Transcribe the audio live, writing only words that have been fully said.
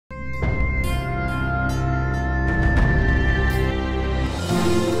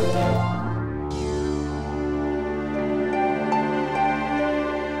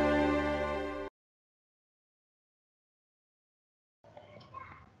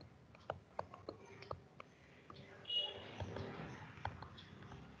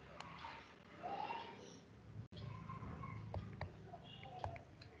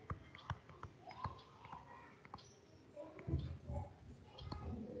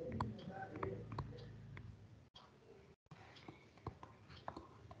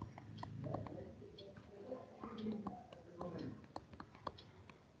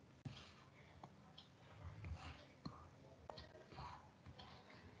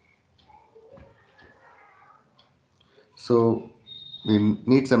So we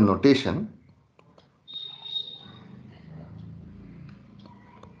need some notation.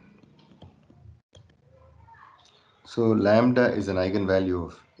 So lambda is an eigenvalue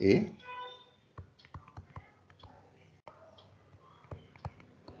of A.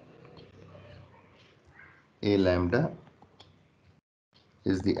 A lambda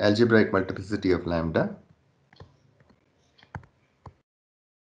is the algebraic multiplicity of lambda.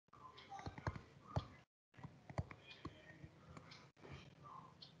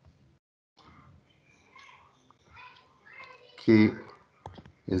 K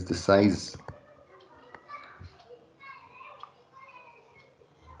is the size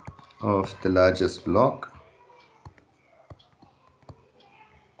of the largest block.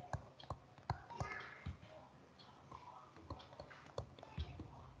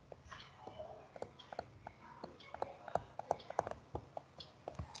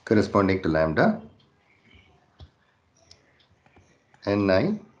 Corresponding to lambda.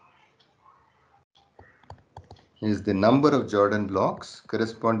 Ni is the number of Jordan blocks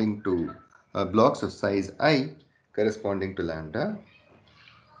corresponding to blocks of size I corresponding to lambda.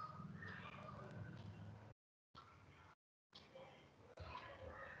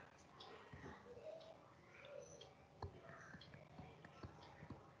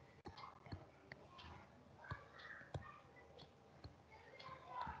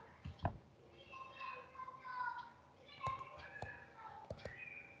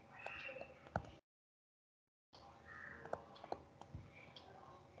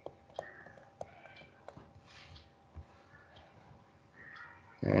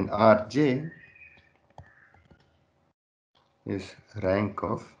 And Rj is rank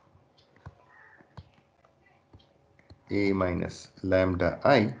of A minus lambda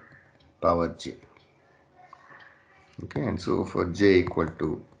I power j. Okay, and so for j equal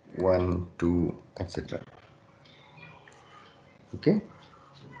to 1, 2, etc. Okay,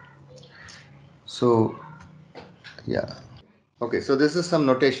 so yeah, okay, so this is some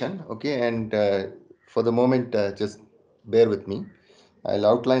notation. Okay, and for the moment just bear with me. I'll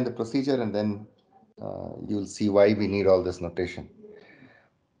outline the procedure and then you'll see why we need all this notation.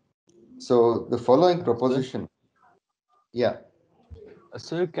 So the following proposition, yeah.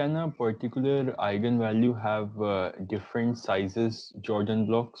 Sir, can a particular eigenvalue have different sizes Jordan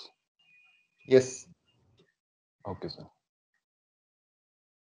blocks? Yes. Okay, sir.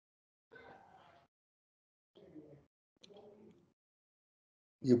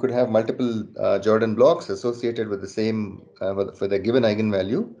 You could have multiple Jordan blocks associated with the same for the given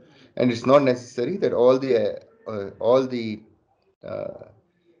eigenvalue, and it's not necessary that all the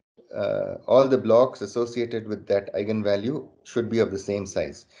blocks associated with that eigenvalue should be of the same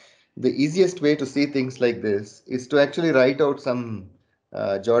size. The easiest way to see things like this is to actually write out some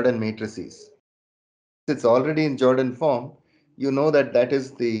Jordan matrices. It's already in Jordan form. You know that that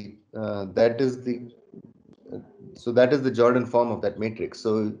is the Jordan form of that matrix.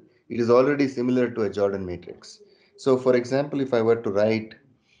 So it is already similar to a Jordan matrix. So for example, if I were to write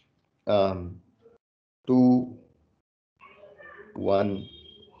 2, 1,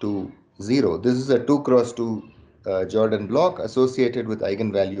 2, 0, this is a 2 cross 2 Jordan block associated with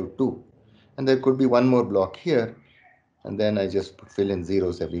eigenvalue 2. And there could be one more block here, and then I just fill in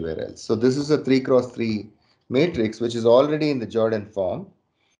zeros everywhere else. So this is a 3 cross 3 matrix which is already in the Jordan form.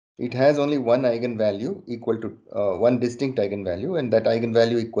 It has only one eigenvalue equal to one distinct eigenvalue, and that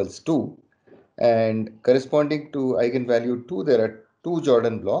eigenvalue equals 2. And corresponding to eigenvalue 2, there are two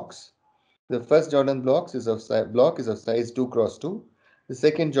Jordan blocks. The first Jordan block is of size 2 cross 2. The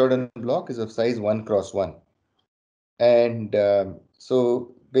second Jordan block is of size 1 cross 1. And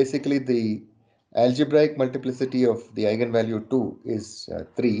so basically the algebraic multiplicity of the eigenvalue 2 is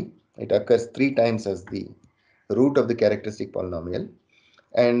 3. It occurs 3 times as the root of the characteristic polynomial.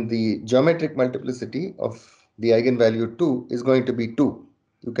 And the geometric multiplicity of the eigenvalue 2 is going to be 2.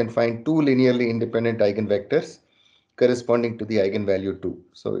 You can find two linearly independent eigenvectors corresponding to the eigenvalue 2.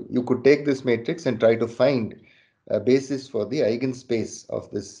 So you could take this matrix and try to find a basis for the eigenspace of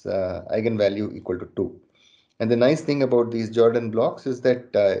this eigenvalue equal to 2. And the nice thing about these Jordan blocks is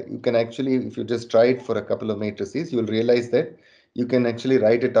that you can actually, if you just try it for a couple of matrices, you'll realize that you can actually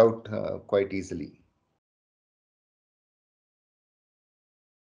write it out quite easily.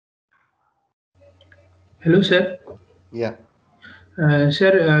 Hello, sir. Yeah.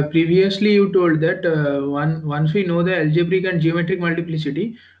 Sir, previously you told that once we know the algebraic and geometric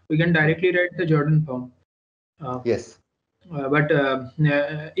multiplicity, we can directly write the Jordan form. Yes. But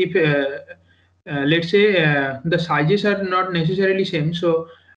if let's say the sizes are not necessarily same, so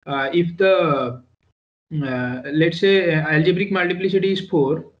if the let's say algebraic multiplicity is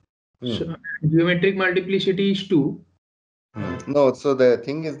 4, so geometric multiplicity is 2, No, so the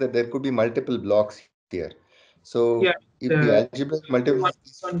thing is that there could be multiple blocks here. So Yeah, if the algebraic multiplicity one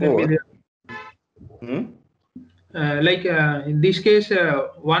is one 4, can be there. hmm, In this case,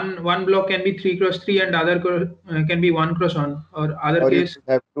 one block can be 3 cross 3, and other can be 1 cross 1, or other or you case. could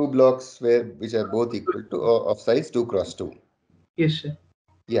have two blocks which are both equal to of size 2 cross 2. Yes, sir.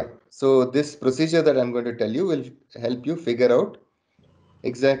 Yeah. So this procedure that I'm going to tell you will help you figure out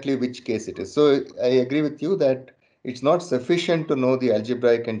exactly which case it is. So I agree with you that it's not sufficient to know the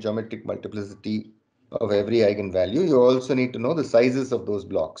algebraic and geometric multiplicity of every eigenvalue. You also need to know the sizes of those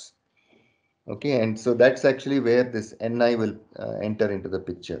blocks. Okay, and so that's actually where this Ni will enter into the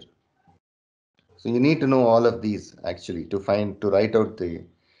picture. So you need to know all of these actually to write out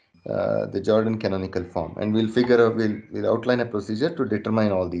the Jordan canonical form, and we'll outline a procedure to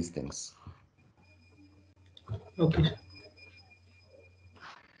determine all these things. Okay, sir.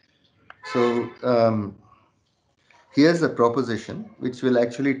 So here's a proposition which will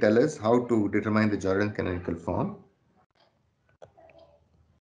actually tell us how to determine the Jordan canonical form.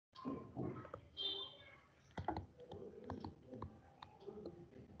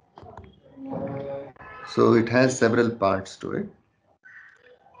 So it has several parts to it.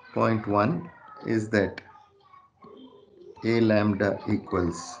 Point one is that a lambda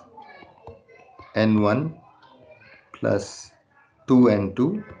equals n1 plus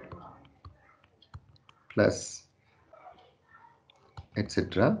 2n2 plus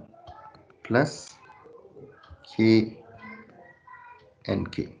etc. plus k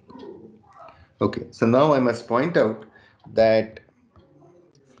and k. Okay, so now I must point out that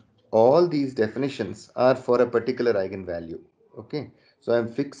all these definitions are for a particular eigenvalue. Okay, so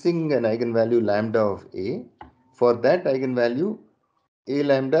I'm fixing an eigenvalue lambda of a. For that eigenvalue, a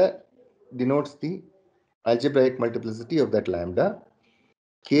lambda denotes the algebraic multiplicity of that lambda.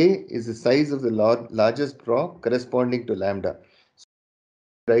 K is the size of the largest block corresponding to lambda.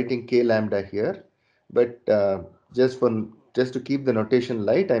 Writing k lambda here, but just to keep the notation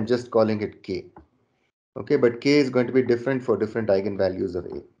light, I'm just calling it k. Okay, but k is going to be different for different eigenvalues of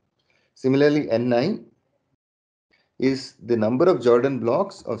a. Similarly, ni is the number of Jordan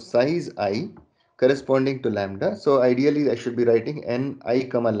blocks of size I corresponding to lambda. So ideally, I should be writing ni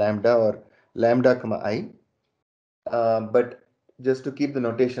comma lambda or lambda comma I. But just to keep the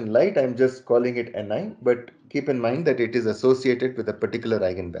notation light, I'm just calling it ni. But keep in mind that it is associated with a particular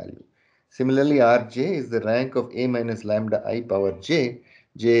eigenvalue. Similarly, Rj is the rank of a minus lambda I power j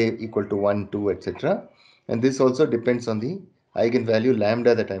equal to 1, 2, etc. And this also depends on the eigenvalue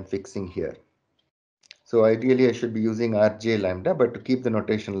lambda that I'm fixing here. So ideally I should be using Rj lambda, but to keep the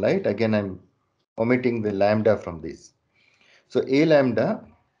notation light, again I'm omitting the lambda from this. So A lambda,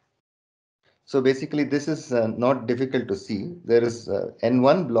 so basically this is not difficult to see. There is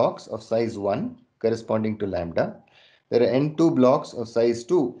n1 blocks of size 1 corresponding to lambda. There are n2 blocks of size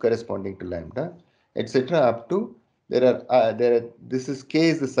 2 corresponding to lambda, etc. up to this is k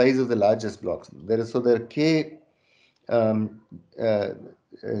is the size of the largest blocks. There are k um, uh,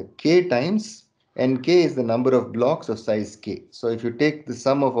 k times and k is the number of blocks of size k. So if you take the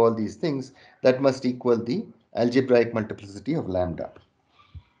sum of all these things, that must equal the algebraic multiplicity of lambda.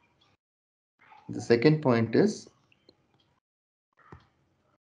 The second point is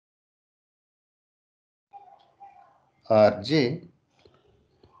Rj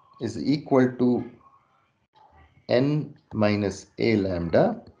is equal to n minus a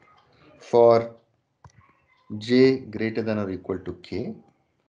lambda for j greater than or equal to k,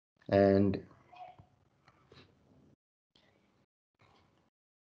 and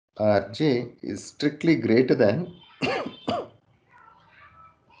Rj is strictly greater than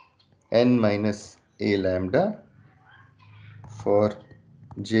n minus a lambda for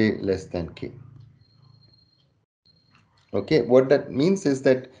j less than k. Okay, what that means is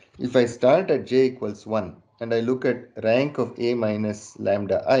that if I start at j equals 1 and I look at rank of a minus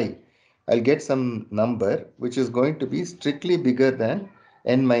lambda I, I'll get some number which is going to be strictly bigger than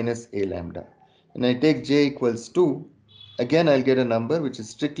n minus a lambda. And I take j equals 2, again I'll get a number which is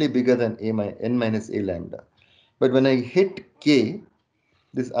strictly bigger than n minus a lambda. But when I hit k,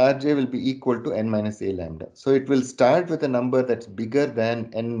 this Rj will be equal to n minus a lambda. So it will start with a number that's bigger than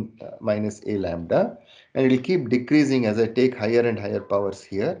n minus a lambda, and it will keep decreasing as I take higher and higher powers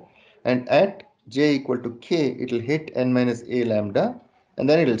here. And at j equal to k, it will hit n minus a lambda, and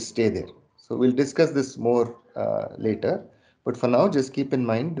then it will stay there. So we'll discuss this more later. But for now, just keep in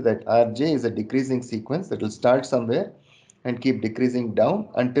mind that Rj is a decreasing sequence that will start somewhere and keep decreasing down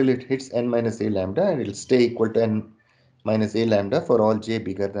until it hits n minus a lambda, and it will stay equal to n minus a lambda for all j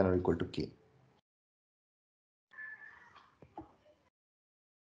bigger than or equal to k.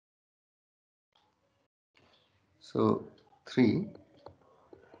 So 3,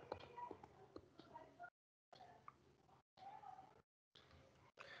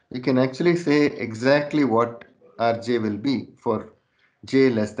 we can actually say exactly what Rj will be for j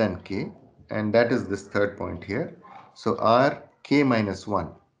less than k, and that is this third point here. So Rk minus 1.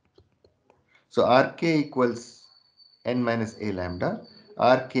 So Rk equals n minus a lambda.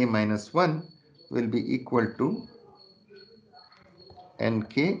 Rk minus 1 will be equal to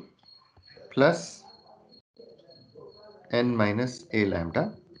nk plus n minus a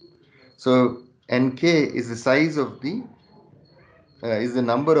lambda. So nk is the size of the is the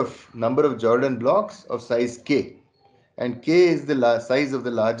number of Jordan blocks of size k, and k is the size of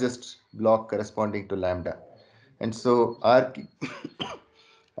the largest block corresponding to lambda. And so rk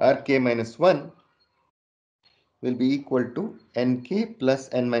minus 1 will be equal to nk plus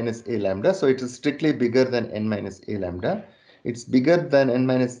n minus a lambda. So it is strictly bigger than n minus a lambda. It's bigger than n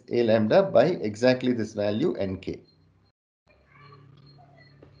minus a lambda by exactly this value nk.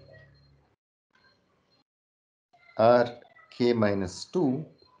 Rk minus 2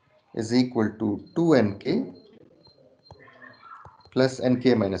 is equal to 2nk plus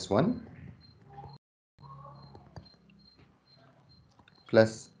nk minus 1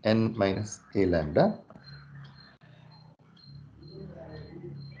 plus n minus a lambda.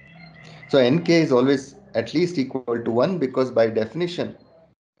 So nk is always at least equal to 1, because by definition,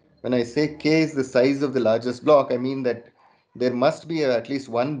 when I say k is the size of the largest block, I mean that there must be at least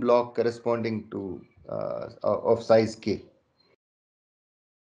one block corresponding to of size k.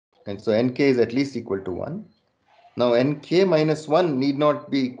 And so nk is at least equal to 1. Now nk minus 1 need not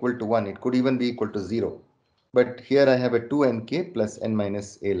be equal to 1. It could even be equal to 0. But here I have a 2nk plus n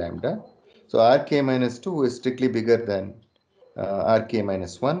minus a lambda. So rk minus 2 is strictly bigger than rk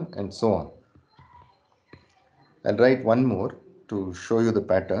minus 1, and so on. I'll write one more to show you the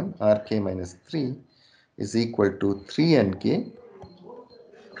pattern. Rk minus 3 is equal to 3nk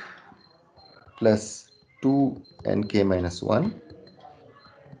plus 2nk minus 1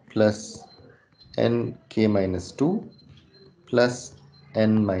 plus nk minus 2 plus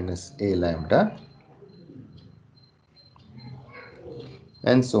n minus a lambda,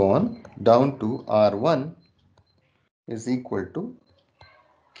 and so on down to R1 is equal to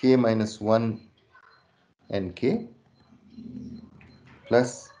k minus 1 nk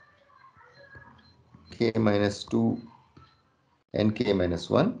plus k minus 2 nk minus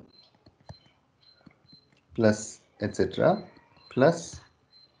 1 plus etc. plus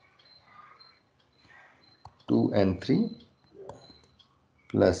 2n3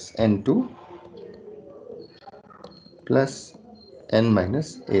 plus n2 plus n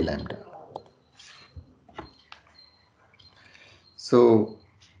minus a lambda. So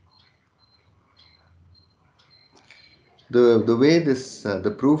the way this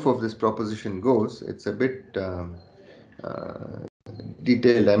the proof of this proposition goes, it's a bit uh,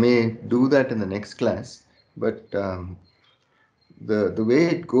 detailed. I may do that in the next class, but the way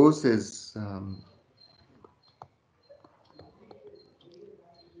it goes is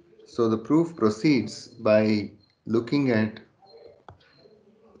so the proof proceeds by looking at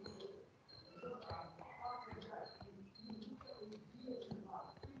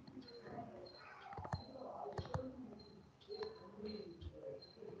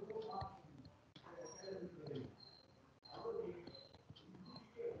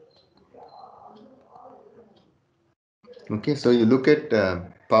okay, so you look at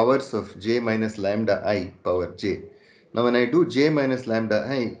powers of j minus lambda I power j. Now when I do j minus lambda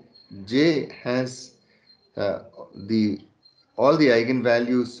I, j has uh, the all the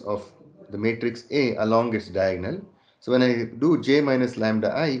eigenvalues of the matrix A along its diagonal. So when I do j minus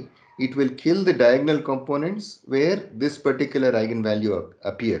lambda I, it will kill the diagonal components where this particular eigenvalue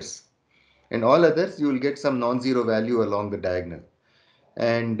appears, and all others you will get some non-zero value along the diagonal.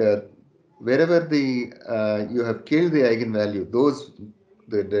 And wherever the you have killed the eigenvalue, those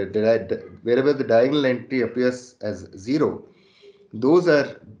wherever the diagonal entry appears as 0, those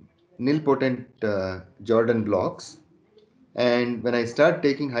are nilpotent Jordan blocks. And when I start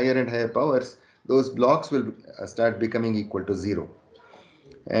taking higher and higher powers, those blocks will start becoming equal to 0.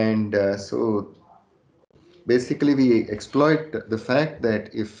 And so basically we exploit the fact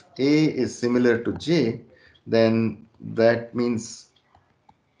that if A is similar to J, then that means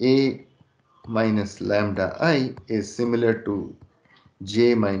A minus lambda I is similar to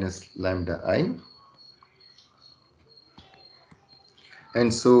J minus lambda I.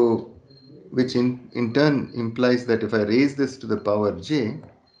 And so which in turn implies that if I raise this to the power j,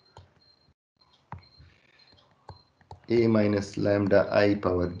 A minus lambda I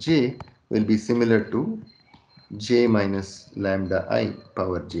power j will be similar to j minus lambda I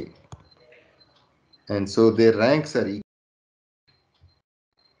power j. And so their ranks are equal.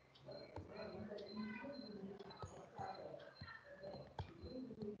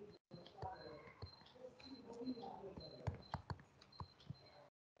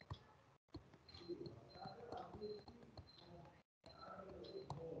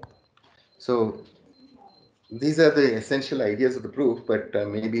 So these are the essential ideas of the proof, but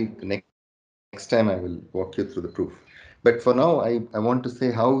maybe the next time I will walk you through the proof. But for now, I want to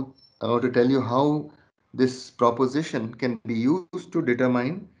say I want to tell you how this proposition can be used to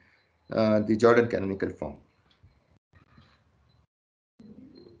determine the Jordan canonical form.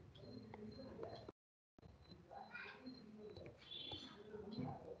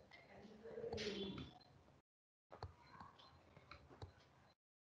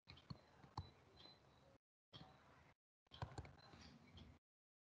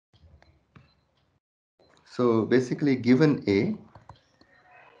 So basically, given A,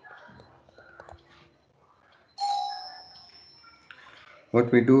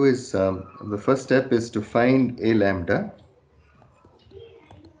 what we do is the first step is to find A lambda.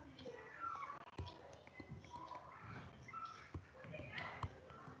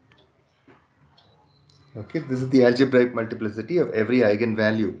 Okay, this is the algebraic multiplicity of every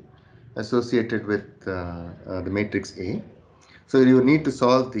eigenvalue associated with the matrix A. So you need to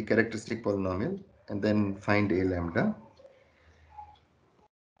solve the characteristic polynomial and then find A lambda.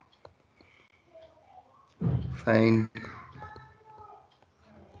 Find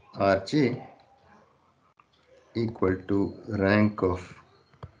Rj equal to rank of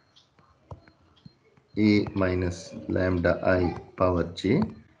A minus lambda I power j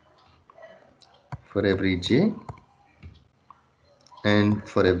for every j and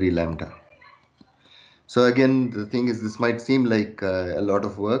for every lambda. So again, the thing is, this might seem like a lot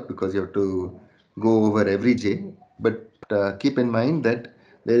of work because you have to go over every j, but keep in mind that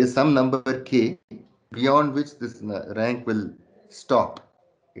there is some number k beyond which this rank will stop.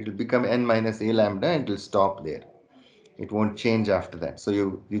 It will become n minus a lambda and it will stop there. It won't change after that. So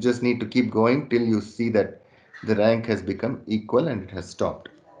you just need to keep going till you see that the rank has become equal and it has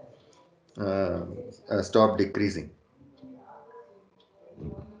uh, stopped decreasing.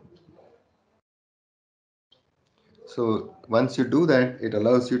 So once you do that, it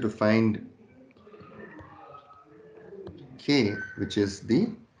allows you to find k, which is the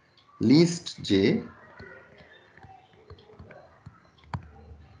least j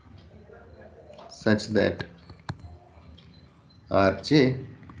such that Rj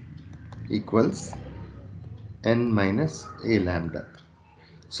equals n minus a lambda.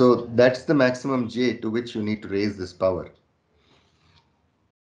 So that's the maximum j to which you need to raise this power.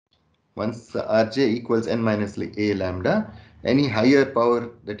 Once Rj equals n minus a lambda, any higher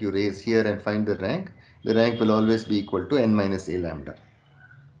power that you raise here and find the rank will always be equal to n minus a lambda.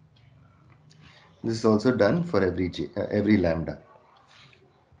 This is also done for every lambda.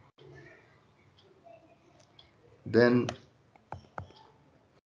 Then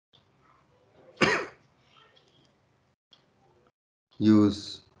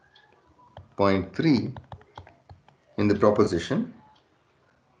use point 3 in the proposition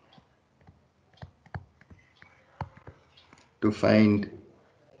to find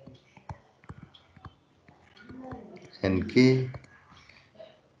nk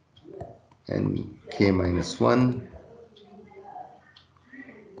and k minus 1,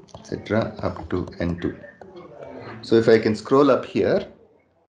 etc. up to n2. So if I can scroll up here,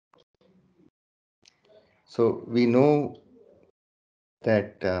 so we know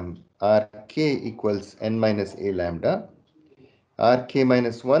that Rk equals n minus a lambda. Rk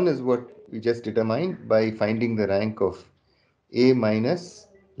minus 1 is what we just determined by finding the rank of a minus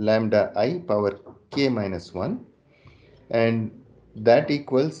lambda I power k minus 1, and that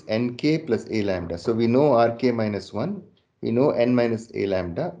equals nk plus a lambda. So we know Rk minus 1, we know n minus a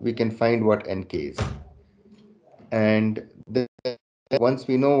lambda, we can find what nk is. And then once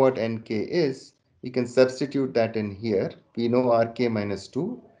we know what nk is, we can substitute that in here. We know Rk minus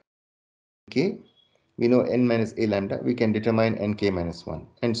 2, k, we know n minus a lambda, we can determine nk minus 1,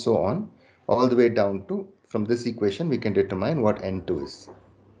 and so on, all the way down to, from this equation, we can determine what n2 is.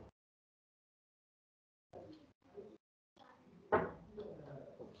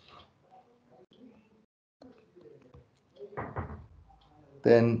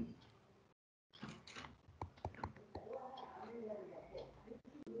 Then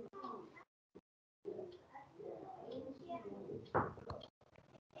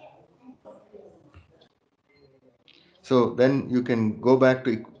so then you can go back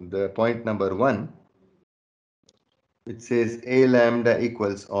to the point number 1, which says a lambda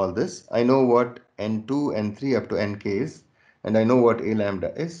equals all this. I know what n2, n3 up to nk is, and I know what a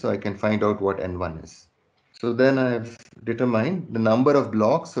lambda is, so I can find out what n1 is. So then I've determined the number of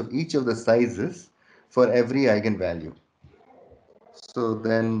blocks of each of the sizes for every eigenvalue. So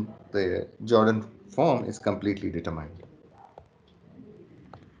then the Jordan form is completely determined.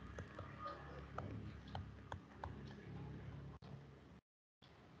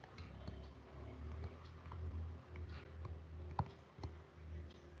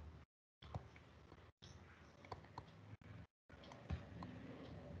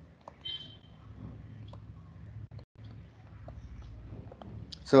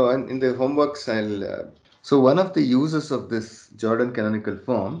 So in the homeworks, so one of the uses of this Jordan canonical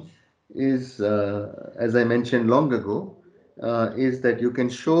form is, as I mentioned long ago, is that you can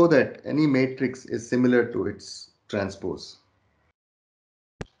show that any matrix is similar to its transpose.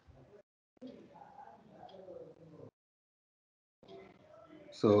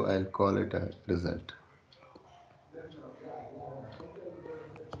 So I'll call it a result.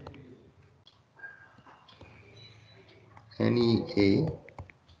 Any A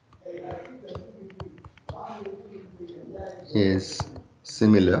is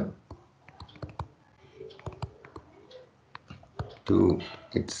similar to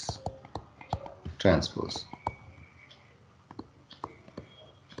its transpose.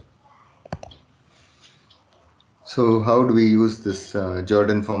 So how do we use this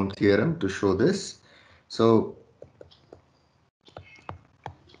Jordan form theorem to show this? So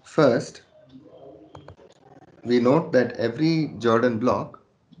first, we note that every Jordan block,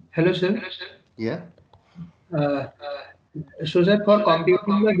 Hello, sir. yeah, Uh, so, sir, for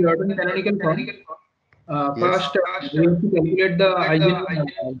computing the Jordan canonical form, yes, first we have to calculate the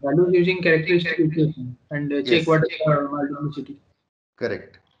eigenvalues using characteristic equation and check yes, what is the multiplicity.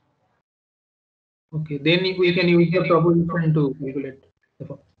 correct. Okay, then we can use the proposition to calculate the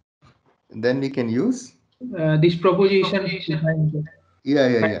form. Then we can use, This proposition to find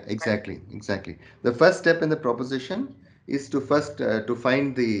yeah, exactly. The first step in the proposition is to first to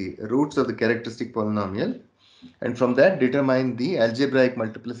find the roots of the characteristic polynomial, and from that determine the algebraic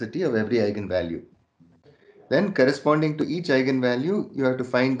multiplicity of every eigenvalue. Then corresponding to each eigenvalue, you have to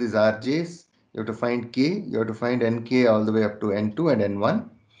find these RJs, you have to find K, you have to find NK all the way up to N2 and N1.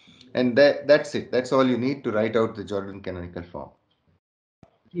 And that's it. That's all you need to write out the Jordan canonical form.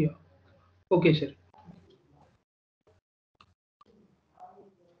 yeah. Okay, sir.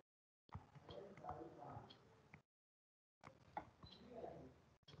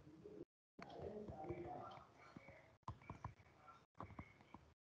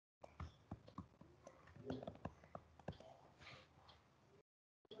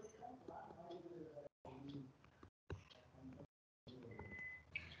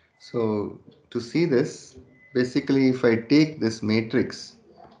 So to see this, basically if I take this matrix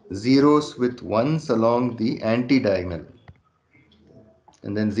zeros with ones along the anti-diagonal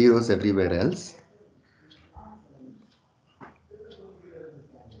and then zeros everywhere else.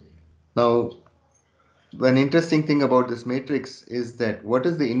 Now, one interesting thing about this matrix is that what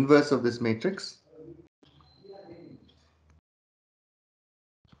is the inverse of this matrix?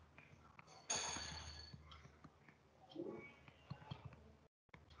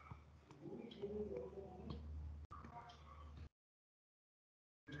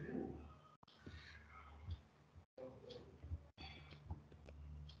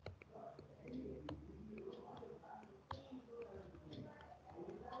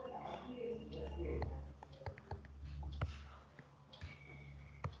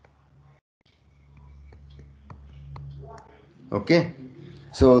 Okay,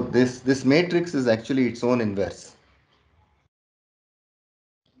 so this matrix is actually its own inverse.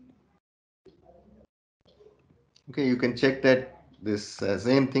 Okay, you can check that this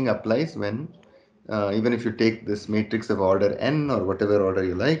same thing applies when even if you take this matrix of order n or whatever order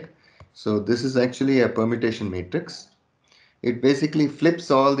you like. So this is actually a permutation matrix. It basically flips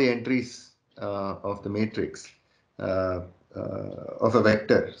all the entries of the matrix uh, of a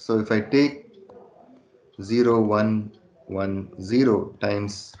vector. So if I take 0, 1, 1, 0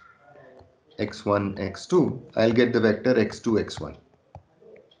 times x1, x2, I'll get the vector x2, x1.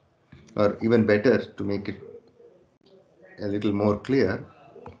 Or even better, to make it a little more clear,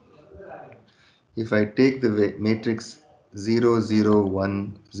 if I take the matrix 0, 0,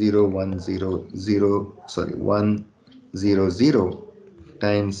 1, 0, 1, 0, 0, sorry, 1, 0, 0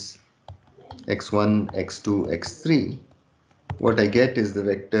 times x1, x2, x3, what I get is the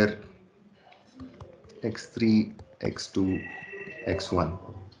vector x3, x2, x1.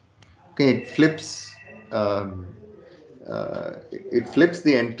 Okay, um, it flips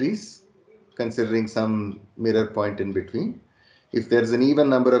the entries considering some mirror point in between. If there's an even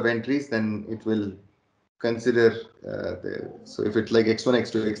number of entries, then it will consider so if it's like x1,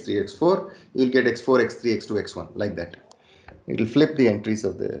 x2, x3, x4, you'll get x4, x3, x2, x1 like that. It will flip the entries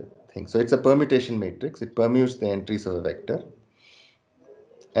of the thing. So it's a permutation matrix. It permutes the entries of a vector.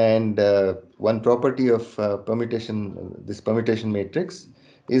 And one property of permutation, this permutation matrix,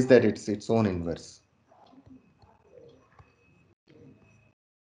 is that it's its own inverse.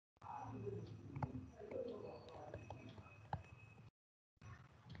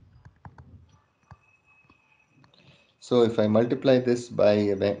 So if I multiply this by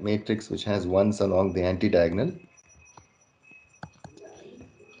a matrix which has ones along the anti-diagonal,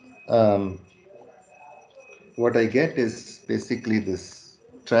 um, what I get is basically this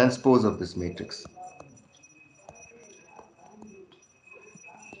transpose of this matrix.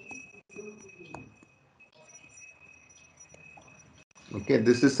 Okay,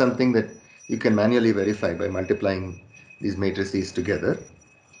 this is something that you can manually verify by multiplying these matrices together.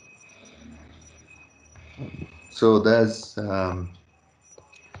 So there's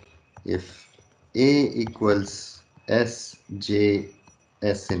if A equals S J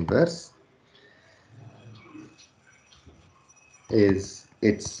S inverse is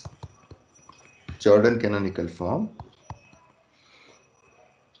its Jordan canonical form,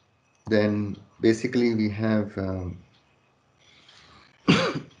 then basically we have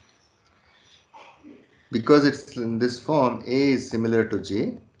because it's in this form, A is similar to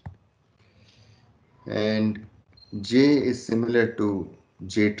J and J is similar to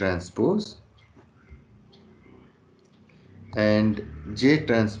J transpose, and J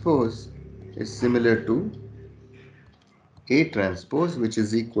transpose is similar to A transpose, which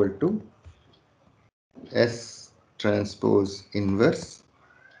is equal to S transpose inverse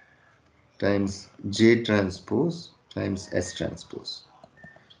times J transpose times S transpose.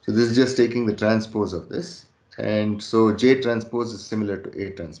 So this is just taking the transpose of this, and so J transpose is similar to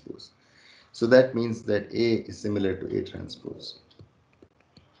A transpose. So that means that A is similar to A transpose.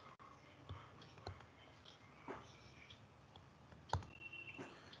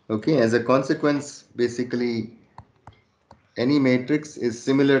 Okay, as a consequence, basically any matrix is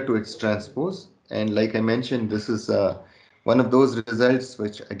similar to its transpose, and like I mentioned, this is one of those results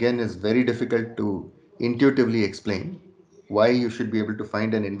which again is very difficult to intuitively explain. Why you should be able to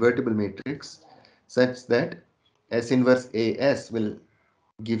find an invertible matrix such that S inverse AS will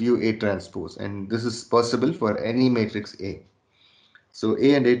give you A transpose, and this is possible for any matrix A. So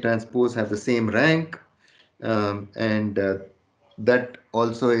A and A transpose have the same rank, and that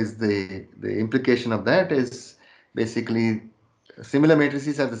also is the implication of that is basically similar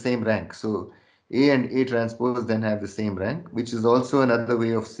matrices have the same rank. So A and A transpose then have the same rank, which is also another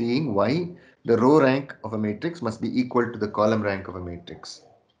way of seeing why the row rank of a matrix must be equal to the column rank of a matrix.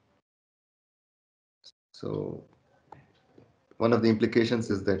 So one of the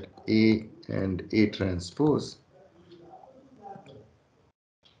implications is that A and A transpose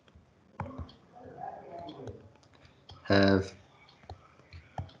have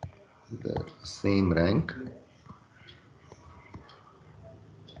the same rank.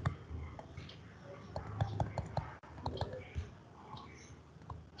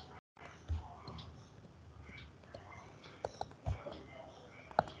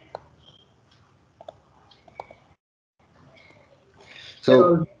 Sir, So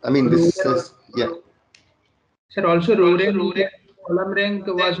also I mean row this rank, is yeah. sir, also row rank equal to column rank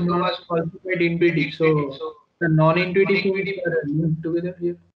was not also quite intuitive. So the non-intuitive things are linked together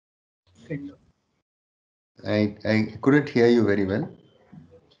here, kind of. I couldn't hear you very well.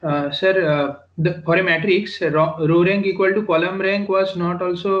 Sir, for a matrix, row rank equal to column rank was not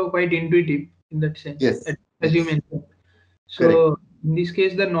also quite intuitive in that sense, Yes, as you yes, mentioned. correct. So in this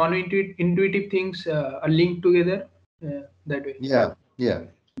case, the non-intuitive things are linked together that way. Yeah, yeah.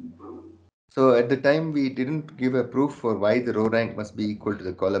 So at the time we didn't give a proof for why the row rank must be equal to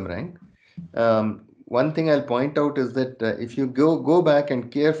the column rank. One thing I'll point out is that if you go back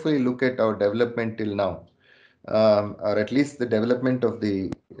and carefully look at our development till now, or at least the development of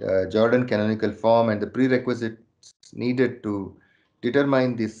the Jordan canonical form and the prerequisites needed to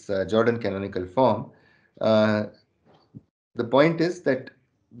determine this Jordan canonical form, uh, the point is that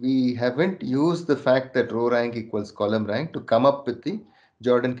we haven't used the fact that row rank equals column rank to come up with the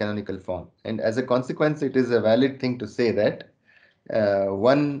Jordan canonical form. And as a consequence, it is a valid thing to say that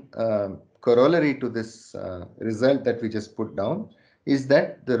one corollary to this result that we just put down is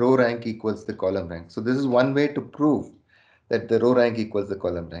that the row rank equals the column rank. So this is one way to prove that the row rank equals the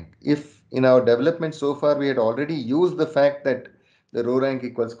column rank. If in our development so far we had already used the fact that the row rank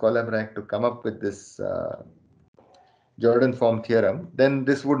equals column rank to come up with this Jordan form theorem, then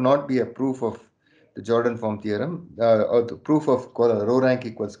this would not be a proof of the Jordan form theorem or the proof of row rank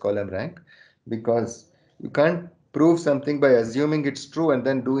equals column rank, because you can't prove something by assuming it's true and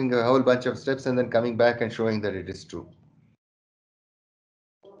then doing a whole bunch of steps and then coming back and showing that it is true.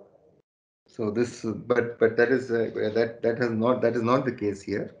 So this, but that is that is not the case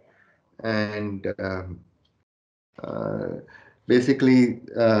here, and uh, basically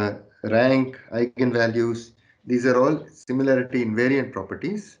rank, eigenvalues, these are all similarity invariant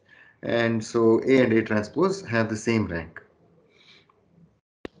properties, and so A and A transpose have the same rank.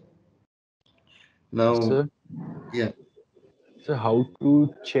 Now, Sir, yeah, so how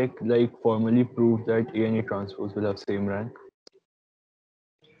to check, like formally prove that A and A transpose will have same rank?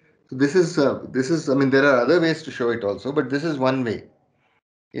 This is, I mean, there are other ways to show it also, but this is one way,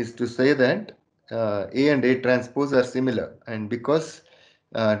 is to say that A and A transpose are similar, and because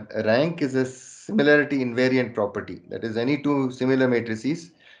rank is a similarity invariant property, that is, any two similar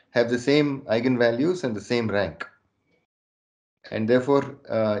matrices have the same eigenvalues and the same rank, and therefore,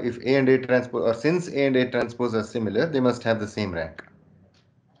 if A and A transpose, or since A and A transpose are similar, they must have the same rank.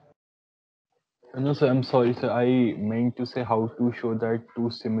 No, sir, I'm sorry, sir. I meant to say how to show that two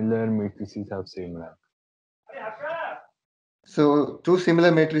similar matrices have same rank. So two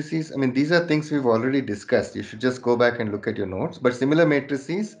similar matrices, I mean, these are things we've already discussed. You should just go back and look at your notes. But similar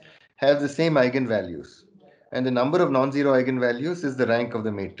matrices have the same eigenvalues. And the number of non-zero eigenvalues is the rank of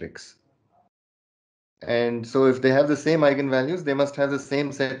the matrix. And so if they have the same eigenvalues, they must have the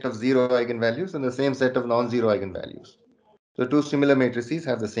same set of zero eigenvalues and the same set of non-zero eigenvalues. So two similar matrices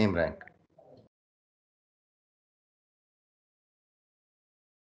have the same rank.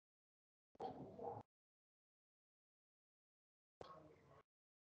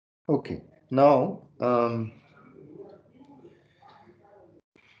 Okay, now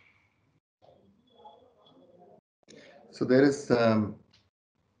so there is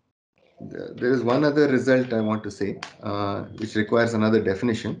one other result I want to say, which requires another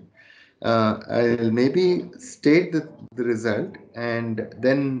definition. I'll maybe state the result, and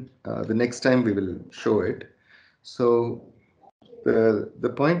then the next time we will show it. So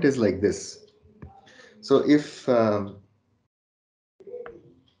the point is like this. So if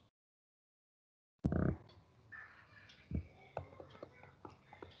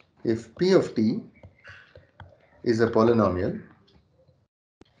P of t is a polynomial,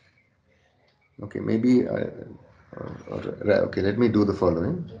 okay, maybe okay, let me do the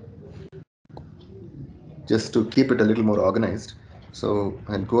following just to keep it a little more organized. So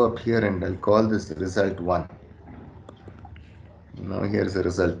I'll go up here and I'll call this result 1. Now here's the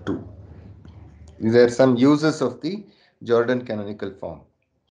result 2. These are some uses of the Jordan canonical form.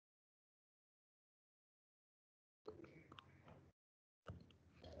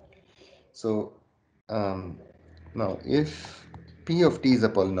 So now if P of t is a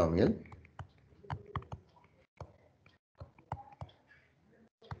polynomial,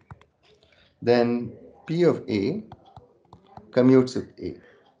 then P of A commutes with A.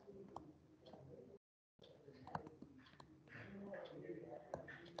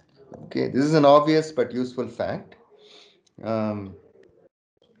 Okay, this is an obvious but useful fact. Um,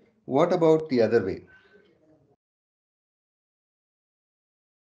 what about the other way?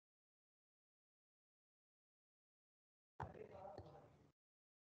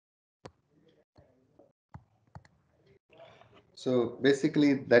 So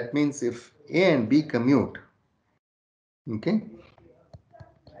basically that means if A and B commute, okay,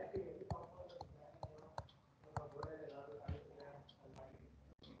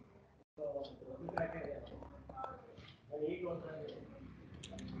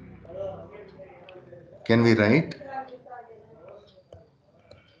 can we write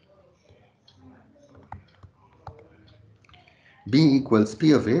B equals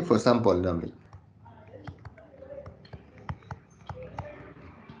P of A for some polynomial?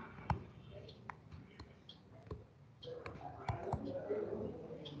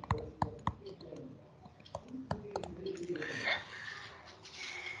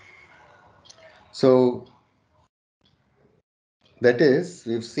 So that is,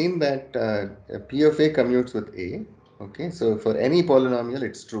 we've seen that P of A commutes with A. Okay, so for any polynomial,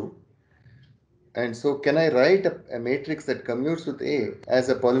 it's true. And so can I write a matrix that commutes with A as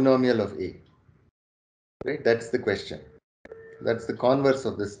a polynomial of A? Right, that's the question. That's the converse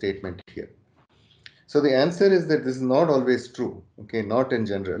of this statement here. So the answer is that this is not always true. Okay, not in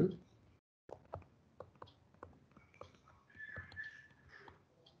general.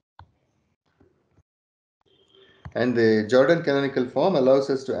 And the Jordan canonical form allows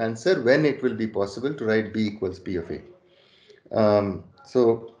us to answer when it will be possible to write B equals P of A.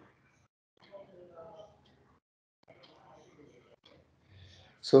 So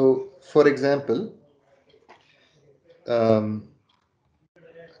for example, um,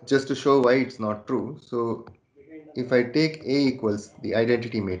 just to show why it's not true. So if I take A equals the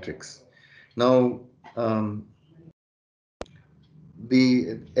identity matrix, now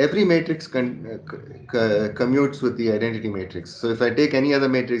the every matrix commutes with the identity matrix. So if I take any other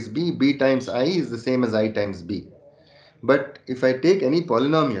matrix B, B times I is the same as I times B. But if I take any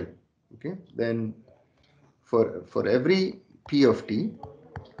polynomial, okay, then for every P of t,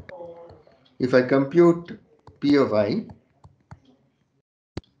 if I compute P of I,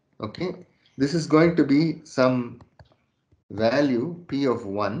 okay, this is going to be some value P of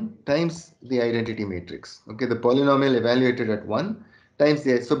 1 times the identity matrix. Okay, the polynomial evaluated at 1 times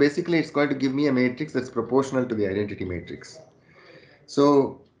the, so basically it's going to give me a matrix that's proportional to the identity matrix.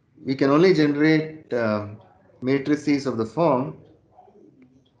 So we can only generate matrices of the form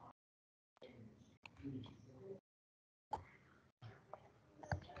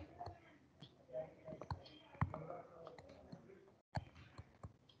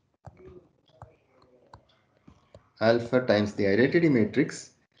alpha times the identity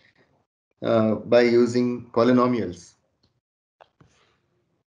matrix by using polynomials.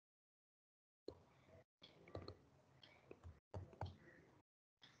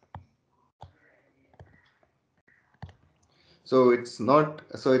 So it's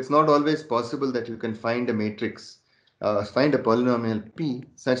not always possible that you can find a matrix, find a polynomial p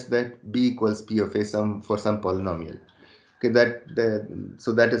such that b equals p of a some for some polynomial. Okay,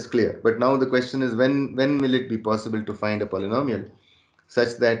 so that is clear. But now the question is when will it be possible to find a polynomial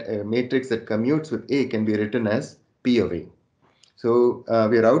such that a matrix that commutes with a can be written as p of a. So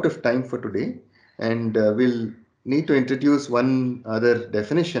we are out of time for today, and we'll need to introduce one other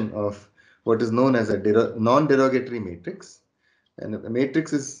definition of what is known as a non-derogatory matrix. And a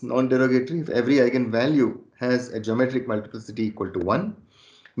matrix is non-derogatory if every eigenvalue has a geometric multiplicity equal to 1,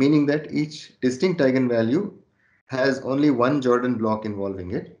 meaning that each distinct eigenvalue has only one Jordan block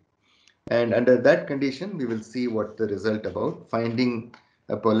involving it. And under that condition, we will see what the result about finding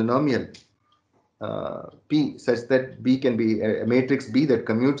a polynomial P such that B can be a matrix B that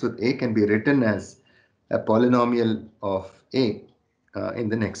commutes with A can be written as a polynomial of A in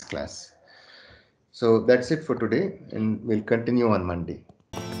the next class. So that's it for today, and we'll continue on Monday.